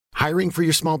Hiring for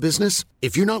your small business?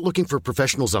 If you're not looking for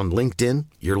professionals on LinkedIn,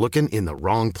 you're looking in the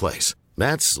wrong place.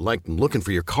 That's like looking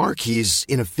for your car keys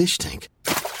in a fish tank.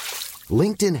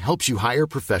 LinkedIn helps you hire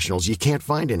professionals you can't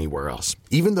find anywhere else,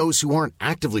 even those who aren't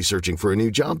actively searching for a new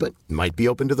job but might be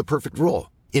open to the perfect role.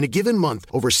 In a given month,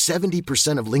 over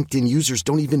 70% of LinkedIn users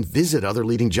don't even visit other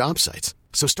leading job sites.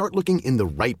 So start looking in the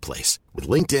right place. With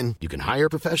LinkedIn, you can hire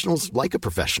professionals like a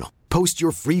professional. Post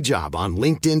your free job on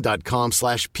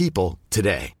linkedin.com/people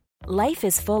today. Life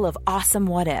is full of awesome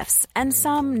what-ifs, and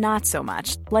some not so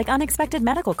much, like unexpected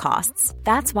medical costs.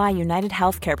 That's why United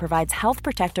Healthcare provides Health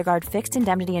Protector Guard fixed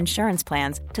indemnity insurance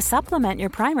plans to supplement your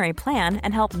primary plan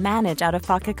and help manage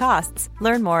out-of-pocket costs.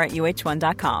 Learn more at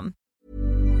uh1.com.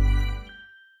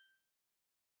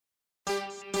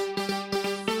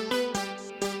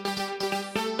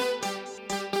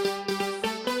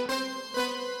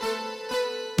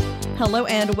 Hello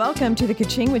and welcome to the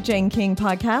Ka-Ching with Jane King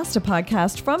podcast, a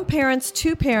podcast from parents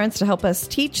to parents to help us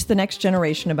teach the next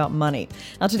generation about money.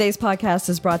 Now, today's podcast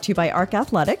is brought to you by ARC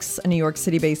Athletics, a New York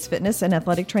City-based fitness and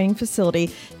athletic training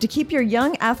facility to keep your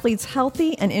young athletes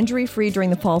healthy and injury-free during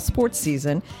the fall sports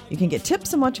season. You can get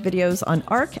tips and watch videos on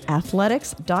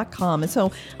arcathletics.com. And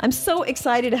so I'm so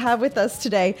excited to have with us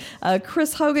today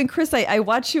Chris Hogan. Chris, I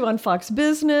watch you on Fox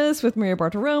Business with Maria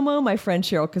Bartiromo, my friend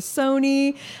Cheryl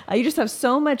Casoni. You just have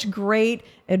so much great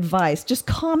advice, just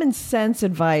common sense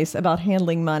advice about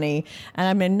handling money.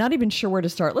 And I'm not even sure where to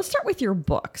start. Let's start with your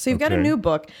book. So you've got a new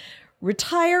book,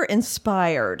 Retire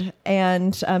Inspired.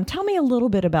 And tell me a little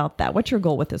bit about that. What's your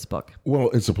goal with this book? Well,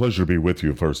 it's a pleasure to be with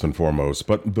you first and foremost.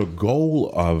 But the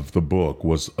goal of the book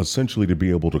was essentially to be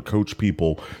able to coach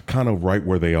people kind of right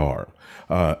where they are.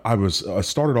 I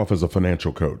started off as a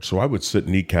financial coach, so I would sit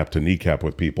kneecap to kneecap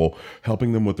with people,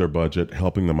 helping them with their budget,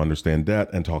 helping them understand debt,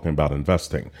 and talking about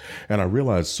investing. And I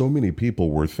realized so many people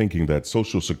were thinking that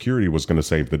Social Security was going to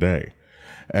save the day.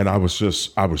 And I was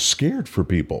scared for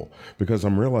people because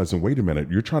I'm realizing, wait a minute,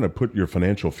 you're trying to put your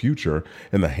financial future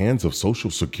in the hands of Social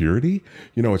Security?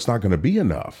 You know, it's not going to be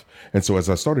enough. And so as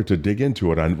I started to dig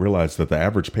into it, I realized that the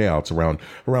average payout's around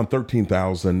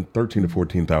 $13,000 to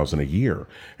 $14,000 a year.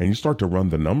 And you start to run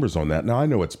the numbers on that. Now, I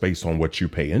know it's based on what you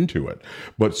pay into it,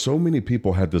 but so many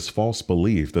people had this false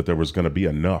belief that there was going to be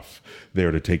enough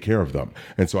there to take care of them.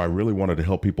 And so I really wanted to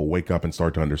help people wake up and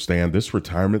start to understand this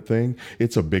retirement thing.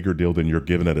 It's a bigger deal than you're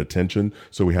giving it attention,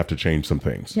 so we have to change some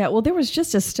things. Yeah, well, there was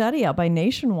just a study out by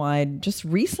Nationwide just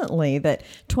recently that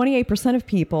 28% of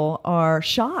people are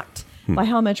shocked by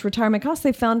how much retirement costs.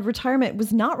 They found retirement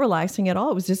was not relaxing at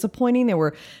all. It was disappointing. They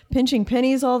were pinching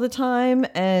pennies all the time.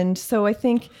 And so I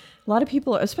think a lot of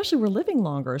people, especially, we're living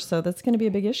longer, so that's going to be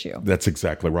a big issue. That's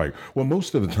exactly right. Well,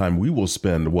 most of the time we will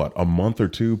spend, a month or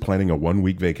two planning a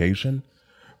 1-week vacation?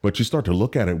 But you start to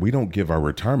look at it, we don't give our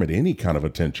retirement any kind of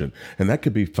attention. And that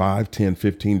could be 5, 10,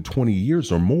 15, 20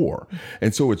 years or more.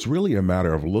 And so it's really a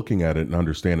matter of looking at it and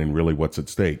understanding really what's at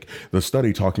stake. The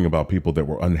study talking about people that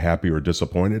were unhappy or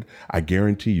disappointed, I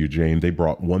guarantee you, Jane, they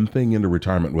brought one thing into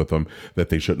retirement with them that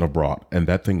they shouldn't have brought. And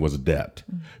that thing was debt.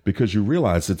 Because you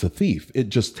realize it's a thief. It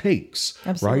just takes.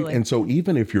 Absolutely. Right? And so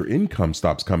even if your income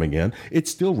stops coming in, it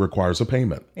still requires a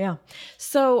payment. Yeah.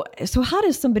 So how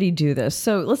does somebody do this?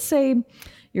 So let's say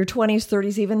your 20s,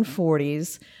 30s, even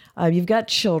 40s, you've got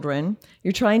children,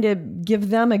 you're trying to give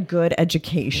them a good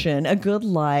education, a good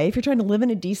life, you're trying to live in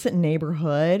a decent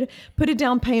neighborhood, put a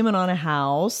down payment on a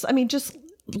house. I mean, just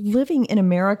living in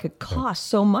America costs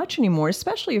so much anymore,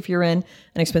 especially if you're in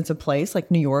an expensive place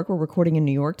like New York. We're recording in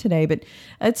New York today, but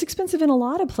it's expensive in a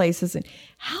lot of places. And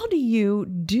how do you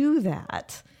do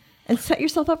that and set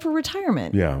yourself up for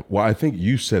retirement? Yeah. Well, I think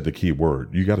you said the key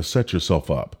word. You got to set yourself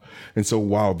up. And so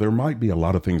while there might be a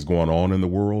lot of things going on in the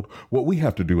world, what we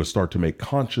have to do is start to make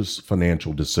conscious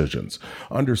financial decisions,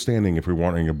 understanding if we're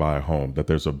wanting to buy a home, that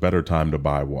there's a better time to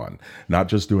buy one, not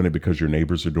just doing it because your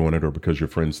neighbors are doing it or because your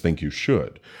friends think you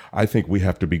should. I think we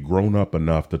have to be grown up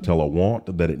enough to tell a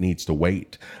want that it needs to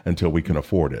wait until we can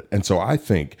afford it. And so I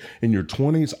think in your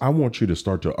 20s, I want you to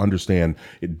start to understand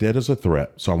debt is a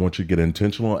threat. So I want you to get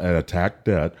intentional and attack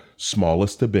debt,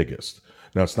 smallest to biggest.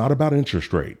 Now, it's not about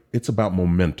interest rate. It's about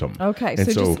momentum. Okay.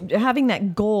 So just having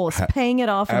that goal, paying it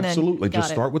off. And absolutely. Then,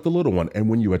 just start with the little one. And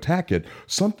when you attack it,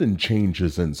 something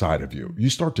changes inside of you. You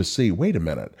start to see, wait a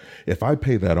minute, if I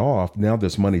pay that off, now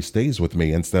this money stays with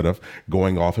me instead of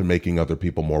going off and making other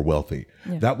people more wealthy.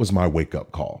 Yeah. That was my wake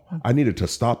up call. Okay. I needed to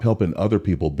stop helping other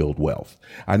people build wealth.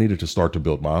 I needed to start to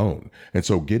build my own. And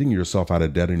so getting yourself out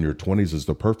of debt in your 20s is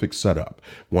the perfect setup.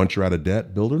 Once you're out of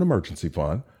debt, build an emergency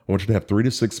fund. I want you to have 3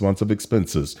 to 6 months of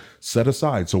expenses set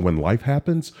aside so when life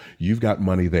happens, you've got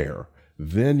money there.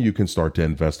 then you can start to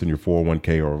invest in your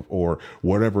 401k or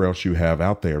whatever else you have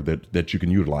out there that you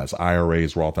can utilize,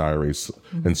 IRAs, Roth IRAs,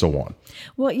 and so on.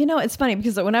 Well, it's funny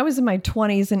because when I was in my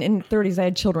 20s and in 30s, I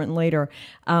had children later.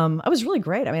 I was really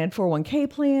great. I mean, I had 401k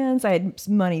plans. I had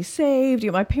money saved.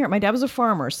 My dad was a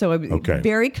farmer, so I was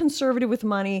very conservative with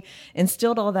money,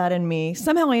 instilled all that in me.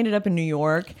 Somehow I ended up in New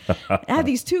York. I had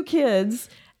these 2 kids.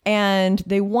 And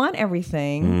they want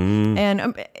everything. And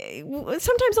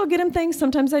sometimes I'll get them things,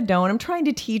 sometimes I don't. I'm trying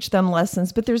to teach them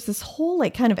lessons, but there's this whole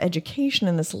kind of education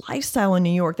and this lifestyle in New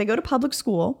York. They go to public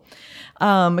school,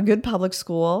 a good public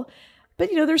school, but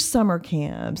there's summer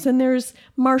camps and there's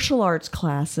martial arts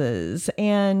classes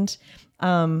and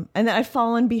then I've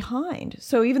fallen behind.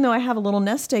 So even though I have a little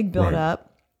nest egg built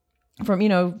up from,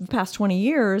 the past 20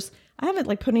 years, I haven't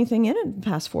put anything in the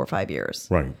past 4 or 5 years.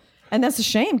 Right. And that's a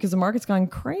shame because the market's gone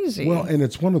crazy. Well, and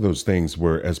it's one of those things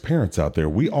where as parents out there,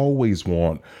 we always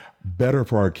want better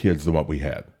for our kids than what we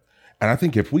had. And I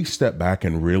think if we step back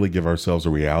and really give ourselves a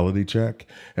reality check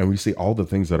and we see all the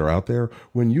things that are out there,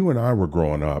 when you and I were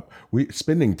growing up, we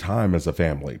spending time as a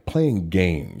family, playing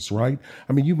games, right?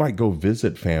 I mean, you might go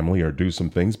visit family or do some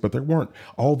things, but there weren't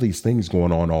all these things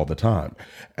going on all the time.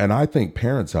 And I think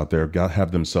parents out there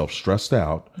have themselves stressed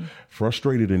out,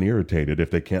 frustrated and irritated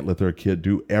if they can't let their kid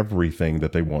do everything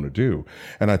that they want to do.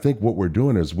 And I think what we're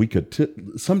doing is we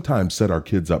could sometimes set our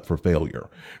kids up for failure,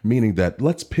 meaning that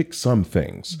let's pick some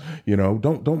things.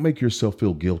 Don't make yourself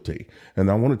feel guilty.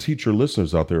 And I want to teach your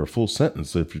listeners out there a full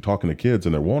sentence. If you're talking to kids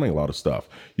and they're wanting a lot of stuff,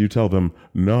 you tell them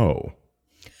no.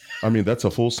 I mean, that's a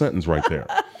full sentence right there.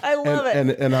 I love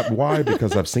it. And why?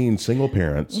 Because I've seen single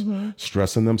parents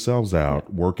stressing themselves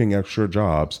out, working extra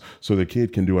jobs so the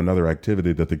kid can do another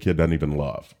activity that the kid doesn't even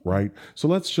love, right? So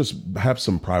let's just have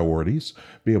some priorities,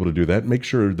 be able to do that. Make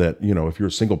sure that, if you're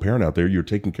a single parent out there, you're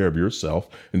taking care of yourself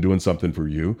and doing something for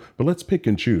you. But let's pick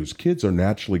and choose. Kids are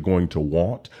naturally going to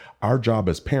want. Our job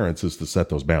as parents is to set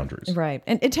those boundaries. Right.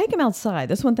 And take them outside.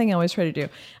 That's one thing I always try to do.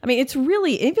 I mean, it's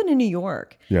really, even in New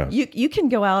York, you can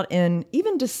go out in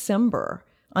even December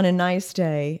on a nice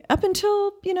day up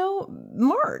until,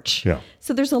 March. Yeah.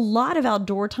 So there's a lot of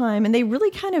outdoor time and they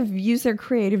really kind of use their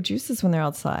creative juices when they're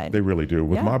outside. They really do.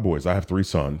 With my boys, I have 3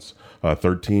 sons,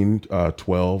 13,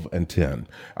 12, and 10.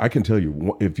 I can tell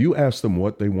you, if you ask them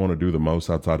what they want to do the most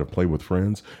outside of play with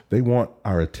friends, they want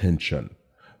our attention.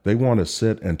 They want to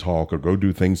sit and talk or go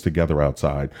do things together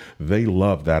outside. They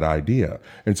love that idea.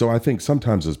 And so I think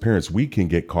sometimes as parents, we can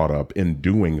get caught up in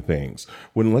doing things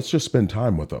when let's just spend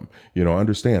time with them,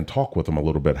 understand, talk with them a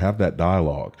little bit, have that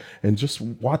dialogue and just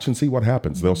watch and see what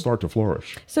happens. They'll start to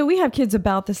flourish. So we have kids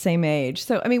about the same age.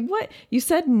 So, I mean, what you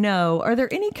said, no, are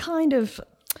there any kind of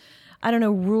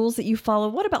rules that you follow?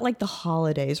 What about the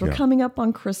holidays? We're coming up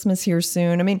on Christmas here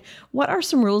soon. I mean, what are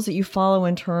some rules that you follow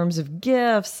in terms of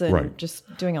gifts and just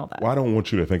doing all that? Well, I don't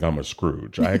want you to think I'm a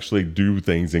Scrooge. I actually do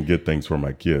things and get things for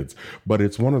my kids. But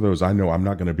it's one of those, I know I'm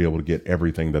not going to be able to get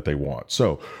everything that they want.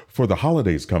 So for the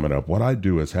holidays coming up, what I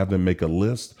do is have them make a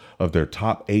list of their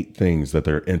top 8 things that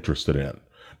they're interested in.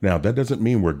 Now, that doesn't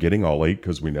mean we're getting all 8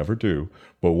 because we never do.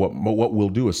 But what we'll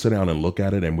do is sit down and look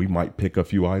at it and we might pick a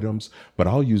few items. But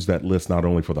I'll use that list not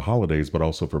only for the holidays, but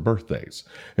also for birthdays.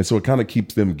 And so it kind of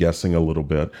keeps them guessing a little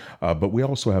bit. But we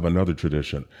also have another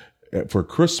tradition. For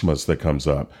Christmas that comes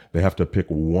up, they have to pick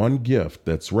one gift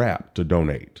that's wrapped to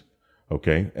donate.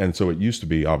 Okay. And so it used to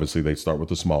be, obviously, they start with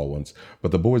the small ones,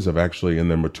 but the boys have actually, in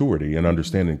their maturity and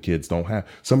understanding,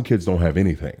 some kids don't have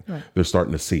anything. Right. They're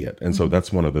starting to see it. And so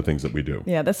that's one of the things that we do.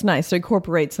 Yeah, that's nice. To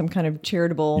incorporate some kind of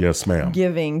charitable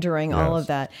giving during all of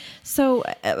that. So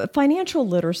financial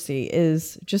literacy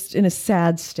is just in a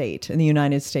sad state in the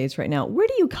United States right now. Where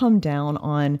do you come down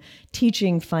on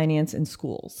teaching finance in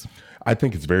schools? I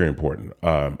think it's very important.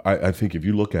 I think if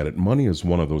you look at it, money is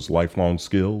one of those lifelong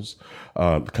skills,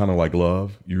 kind of like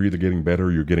love. You're either getting better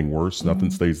or you're getting worse.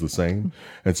 Nothing stays the same.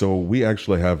 And so we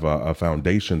actually have a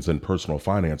foundations in personal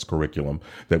finance curriculum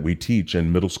that we teach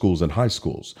in middle schools and high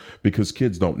schools because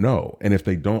kids don't know. And if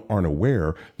they aren't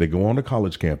aware, they go on to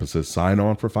college campuses, sign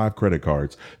on for 5 credit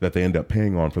cards that they end up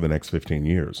paying on for the next 15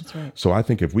 years. That's right. So I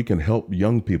think if we can help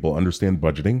young people understand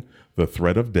budgeting, the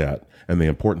threat of debt, and the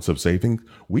importance of saving,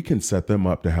 we can set them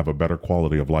up to have a better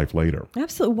quality of life later.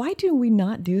 Absolutely. Why do we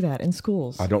not do that in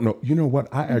schools? I don't know. You know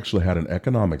what? I actually had an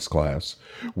economics class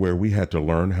where we had to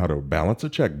learn how to balance a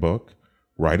checkbook,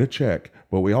 write a check,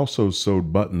 but we also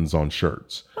sewed buttons on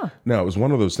shirts. Now, it was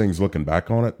one of those things looking back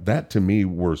on it, that to me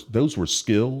those were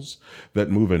skills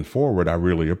that moving forward, I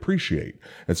really appreciate.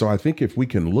 And so I think if we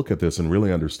can look at this and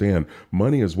really understand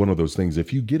money is one of those things,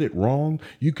 if you get it wrong,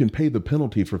 you can pay the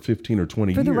penalty for 15 or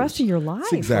 20 years. For the rest of your life.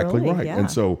 That's exactly really, right. yeah. And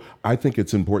so I think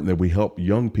it's important that we help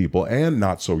young people and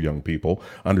not so young people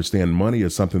understand money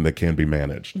is something that can be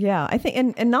managed. Yeah, I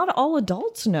think, and not all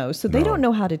adults know, so they don't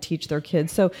know how to teach their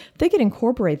kids. So if they could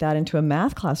incorporate that into a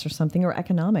math class or something, or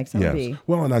economics, that would be.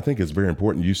 Well, and I think it's very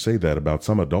important. You say that about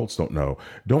some adults don't know.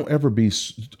 Don't ever be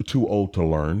too old to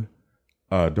learn.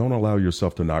 Don't allow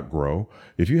yourself to not grow.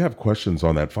 If you have questions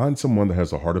on that, find someone that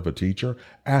has the heart of a teacher.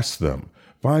 Ask them.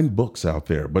 Find books out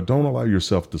there, but don't allow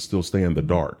yourself to still stay in the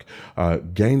dark.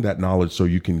 Gain that knowledge so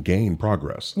you can gain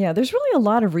progress. Yeah, there's really a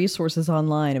lot of resources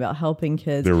online about helping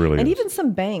kids. There really and is. even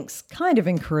some banks kind of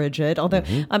encourage it. Although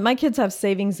my kids have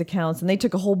savings accounts, and they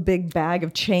took a whole big bag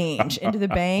of change into the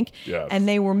bank, Yes. and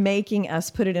they were making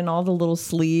us put it in all the little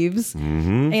sleeves,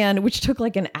 and which took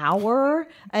like an hour.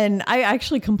 And I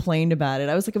actually complained about it.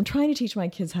 I was like, I'm trying to teach my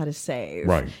kids how to save,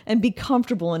 Right. and be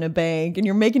comfortable in a bank, and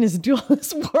you're making us do all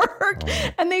this work.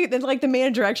 And they like the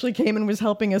manager actually came and was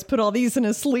helping us put all these in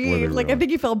a sleeve. Were Like they I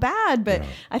think he felt bad, but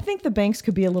I think the banks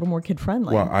could be a little more kid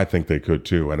friendly. Well, I think they could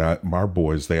too. And our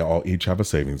boys, they all each have a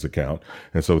savings account.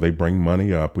 And so they bring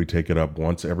money up. We take it up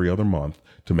once every other month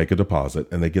to make a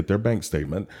deposit, and they get their bank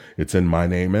statement. It's in my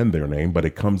name and their name, but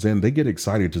it comes in. They get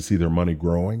excited to see their money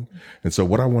growing. And so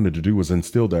what I wanted to do was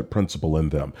instill that principle in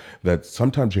them, that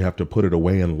sometimes you have to put it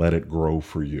away and let it grow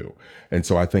for you. And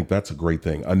so I think that's a great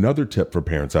thing. Another tip for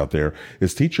parents out there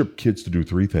is teach your kids to do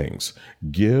 3 things: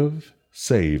 give,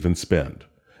 save, and spend.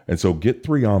 And so get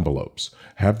 3 envelopes,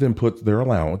 have them put their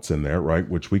allowance in there, right?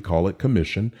 Which we call it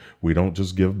commission. We don't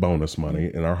just give bonus money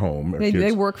in our home. Our They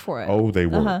kids- work for it. Oh, they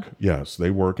work. Yes, they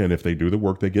work. And if they do the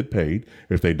work, they get paid.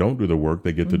 If they don't do the work,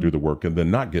 they get to do the work and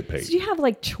then not get paid. So do you have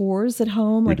like chores at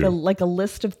home, We like do. a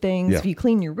list of things? Yeah. If you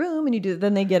clean your room and you do,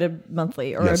 then they get a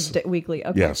monthly or Yes. a weekly.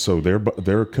 Okay. Yeah, so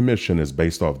their commission is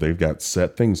based off, they've got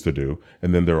set things to do,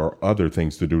 and then there are other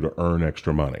things to do to earn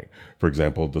extra money. For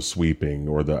example, the sweeping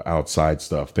or the outside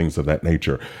stuff, things of that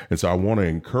nature. And so I want to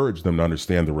encourage them to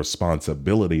understand the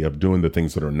responsibility of doing the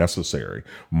things that are necessary.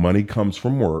 Money comes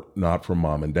from work, not from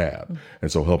mom and dad.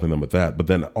 And so helping them with that, but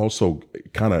then also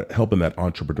kind of helping that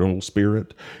entrepreneurial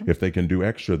spirit. If they can do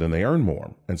extra, then they earn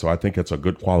more. And so I think it's a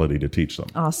good quality to teach them.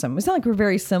 Awesome. We sound like we're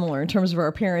very similar in terms of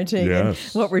our parenting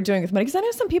Yes. and what we're doing with money. Because I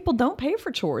know some people don't pay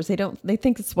for chores. They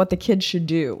think it's what the kids should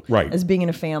do, Right. as being in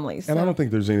a family. So. And I don't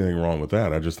think there's anything wrong with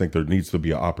that. I just think there needs to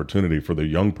be an opportunity for the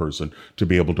young person to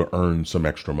be able to earn some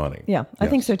extra money. Yeah, I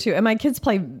think so too. And my kids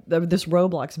play this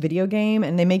Roblox video game,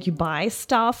 and they make you buy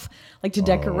stuff like to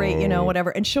decorate, whatever.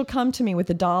 And she'll come to me with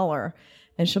 $1,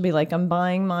 and she'll be like, "I'm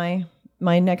buying my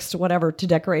next whatever to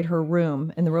decorate her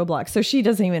room in the Roblox." So she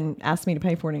doesn't even ask me to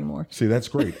pay for it anymore. See, that's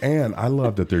great. And I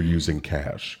love that they're using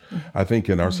cash. I think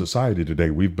in our society today,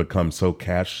 we've become so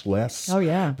cashless Oh,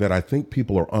 yeah. that I think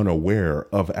people are unaware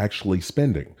of actually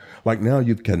spending. Like now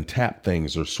you can tap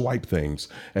things or swipe things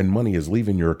and money is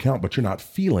leaving your account, but you're not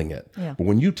feeling it. Yeah. But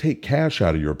when you take cash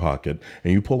out of your pocket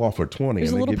and you pull off a 20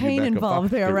 There's and a they little give you pain back involved a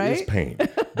 5, there, right? is pain.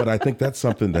 But I think that's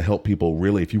something to help people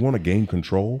really, if you want to gain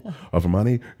control of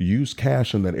money, use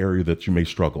cash in that area that you may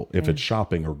struggle. If it's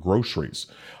shopping or groceries,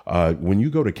 when you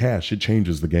go to cash, it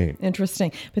changes the game.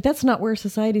 Interesting. But that's not where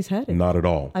society's headed. Not at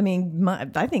all. I mean,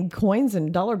 I think coins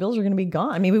and dollar bills are going to be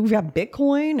gone. I mean, we've got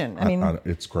Bitcoin, and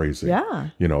It's crazy. Yeah.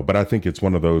 But I think it's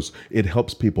one of those, it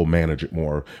helps people manage it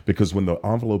more because when the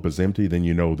envelope is empty, then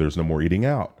there's no more eating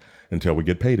out until we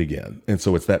get paid again. And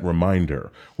so it's that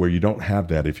reminder where you don't have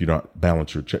that if you don't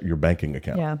balance your banking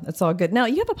account. yeah, it's all good. Now,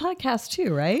 you have a podcast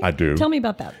too, right? I do. Tell me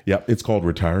about that. Yeah, it's called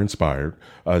Retire Inspired.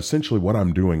 Essentially, what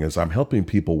I'm doing is I'm helping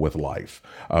people with life.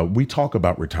 We talk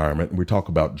about retirement and we talk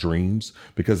about dreams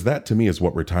because that to me is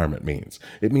what retirement means.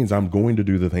 It means I'm going to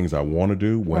do the things I want to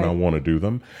do when Right. I want to do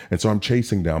them. And so I'm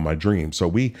chasing down my dreams. So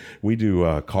we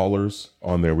do callers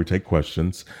on there. We take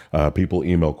questions. People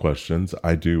email questions.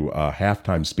 I do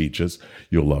halftime speeches.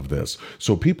 You'll love this.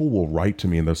 So people will write to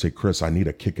me and they'll say, "Chris, I need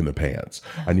a kick in the pants.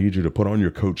 I need you to put on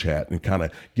your coach hat and kind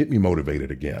of get me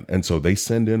motivated again." And so they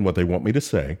send in what they want me to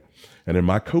say. And in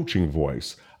my coaching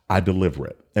voice, I deliver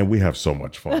it. And we have so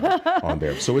much fun on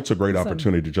there. So it's a great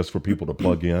opportunity just for people to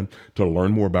plug in, to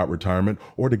learn more about retirement,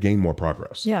 or to gain more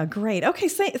progress. Yeah, great. Okay,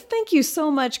 thank you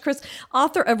so much, Chris.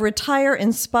 Author of Retire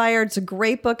Inspired. It's a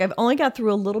great book. I've only got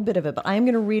through a little bit of it, but I am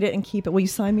going to read it and keep it. Will you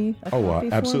sign me a copy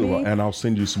absolutely. for me? And I'll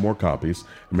send you some more copies,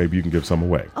 and maybe you can give some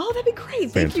away. Oh, that'd be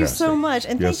great. Thank you so much.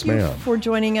 And yes, thank you ma'am. for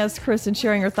joining us, Chris, and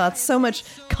sharing your thoughts. So much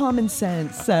common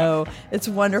sense. So it's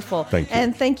wonderful. Thank you.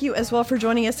 And thank you as well for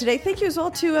joining us today. Thank you as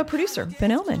well to producer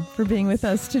Ben Elman for being with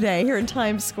us today here in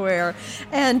Times Square.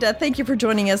 And thank you for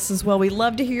joining us as well. We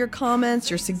love to hear your comments,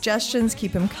 your suggestions.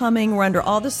 Keep them coming. We're under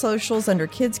all the socials under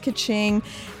Kids Ka-Ching.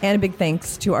 And a big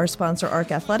thanks to our sponsor,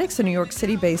 ARC Athletics, a New York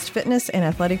City-based fitness and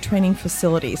athletic training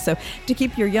facility. So to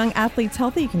keep your young athletes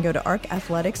healthy, you can go to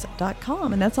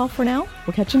arcathletics.com. And that's all for now.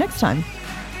 We'll catch you next time.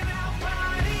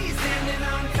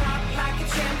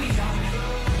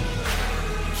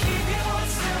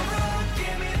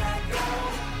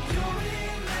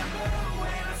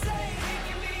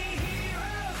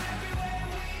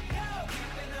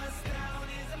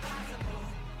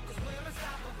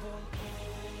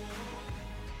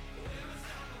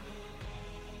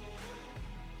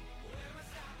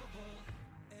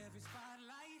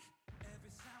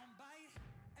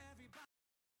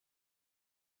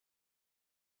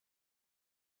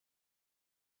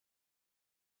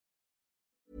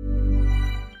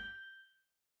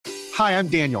 Hi, I'm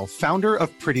Daniel, founder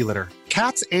of Pretty Litter.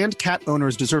 Cats and cat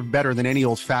owners deserve better than any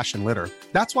old-fashioned litter.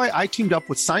 That's why I teamed up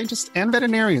with scientists and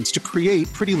veterinarians to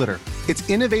create Pretty Litter. Its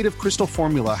innovative crystal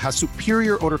formula has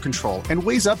superior odor control and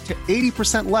weighs up to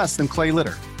 80% less than clay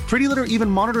litter. Pretty Litter even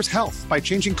monitors health by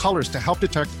changing colors to help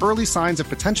detect early signs of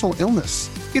potential illness.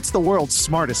 It's the world's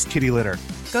smartest kitty litter.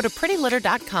 Go to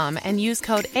prettylitter.com and use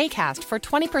code ACAST for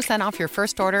 20% off your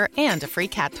first order and a free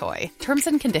cat toy. Terms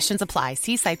and conditions apply.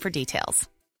 See site for details.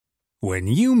 When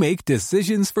you make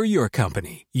decisions for your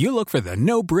company, you look for the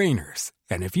no-brainers.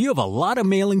 And if you have a lot of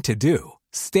mailing to do,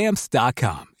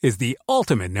 Stamps.com is the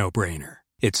ultimate no-brainer.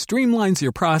 It streamlines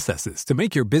your processes to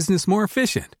make your business more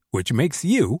efficient, which makes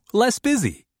you less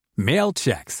busy. Mail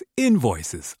checks,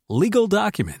 invoices, legal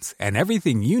documents, and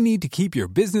everything you need to keep your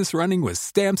business running with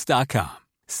Stamps.com.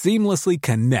 Seamlessly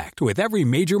connect with every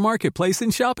major marketplace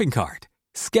and shopping cart.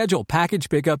 Schedule package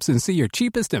pickups and see your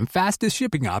cheapest and fastest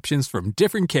shipping options from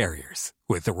different carriers.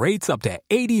 With rates up to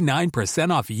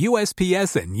 89% off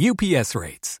USPS and UPS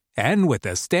rates. And with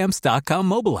the Stamps.com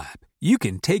mobile app, you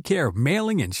can take care of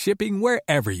mailing and shipping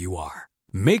wherever you are.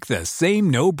 Make the same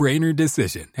no-brainer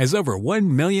decision as over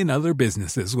 1 million other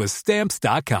businesses with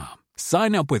Stamps.com.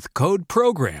 Sign up with code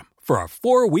PROGRAM for a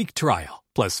 4-week trial,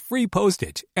 plus free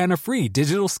postage and a free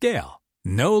digital scale.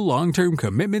 No long-term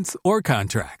commitments or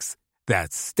contracts.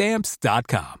 That's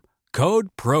Stamps.com. Code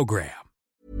PROGRAM.